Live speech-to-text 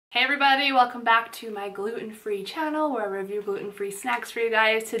Hey everybody, welcome back to my gluten-free channel where I review gluten-free snacks for you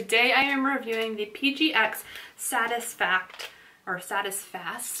guys. Today I am reviewing the PGX Satisfast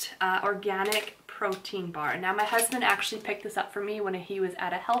organic protein bar. Now my husband actually picked this up for me when he was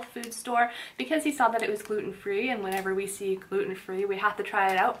at a health food store because he saw that it was gluten-free, and whenever we see gluten-free we have to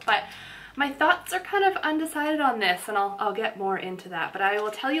try it out. But my thoughts are kind of undecided on this, and I'll get more into that, but I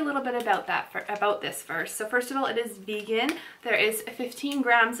will tell you a little bit about this first. So first of all, it is vegan. There is 15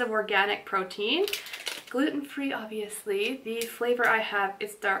 grams of organic protein, gluten-free obviously. The flavor I have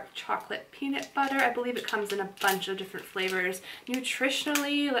is dark chocolate peanut butter. I believe it comes in a bunch of different flavors.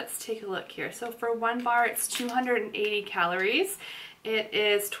 Nutritionally, let's take a look here. So for one bar, it's 280 calories. It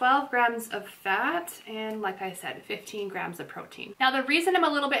is 12 grams of fat and, like I said, 15 grams of protein. Now the reason I'm a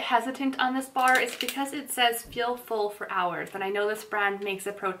little bit hesitant on this bar is because it says feel full for hours, and I know this brand makes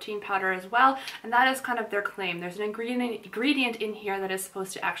a protein powder as well, and that is kind of their claim. There's an ingredient in here that is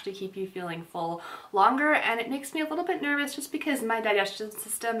supposed to actually keep you feeling full longer, and it makes me a little bit nervous just because my digestion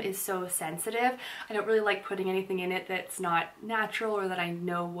system is so sensitive. I don't really like putting anything in it that's not natural or that I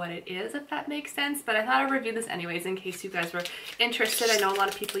know what it is, if that makes sense, but I thought I'd review this anyways in case you guys were interested. I know a lot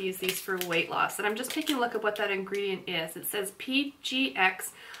of people use these for weight loss, and I'm just taking a look at what that ingredient is. It says PGX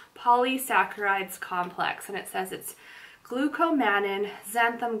polysaccharides complex, and it says it's glucomannan,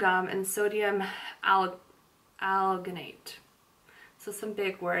 xanthan gum, and sodium alginate. So some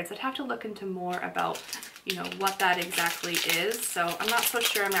big words. I'd have to look into more about, you know, what that exactly is. So I'm not so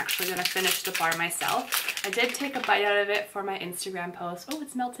sure I'm actually going to finish the bar myself. I did take a bite out of it for my Instagram post. Oh,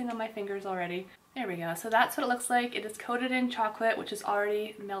 it's melting on my fingers already. There we go. So that's what it looks like. It is coated in chocolate, which is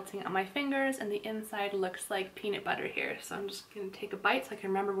already melting on my fingers, and the inside looks like peanut butter here. So I'm just going to take a bite so I can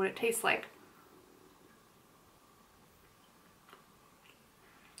remember what it tastes like.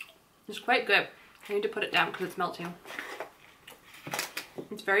 It's quite good. I need to put it down because it's melting.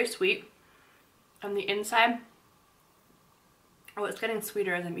 It's very sweet. On the inside, oh, it's getting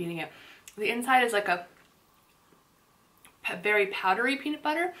sweeter as I'm eating it. The inside is like a very powdery peanut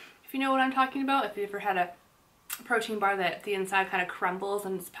butter, if you know what I'm talking about. If you ever had a protein bar that the inside kind of crumbles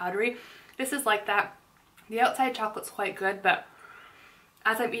and it's powdery, this is like that. The outside chocolate's quite good, but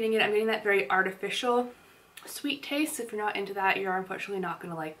as I'm eating it, I'm getting that very artificial sweet taste. If you're not into that, you're unfortunately not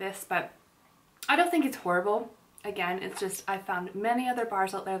going to like this, but I don't think it's horrible. Again, it's just, I found many other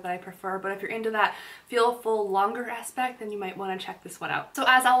bars out there that I prefer, but if you're into that feel full longer aspect, then you might want to check this one out. So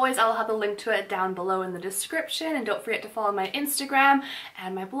as always, I'll have a link to it down below in the description, and don't forget to follow my Instagram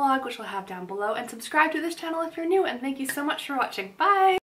and my blog, which I'll have down below, and subscribe to this channel if you're new, and thank you so much for watching. Bye!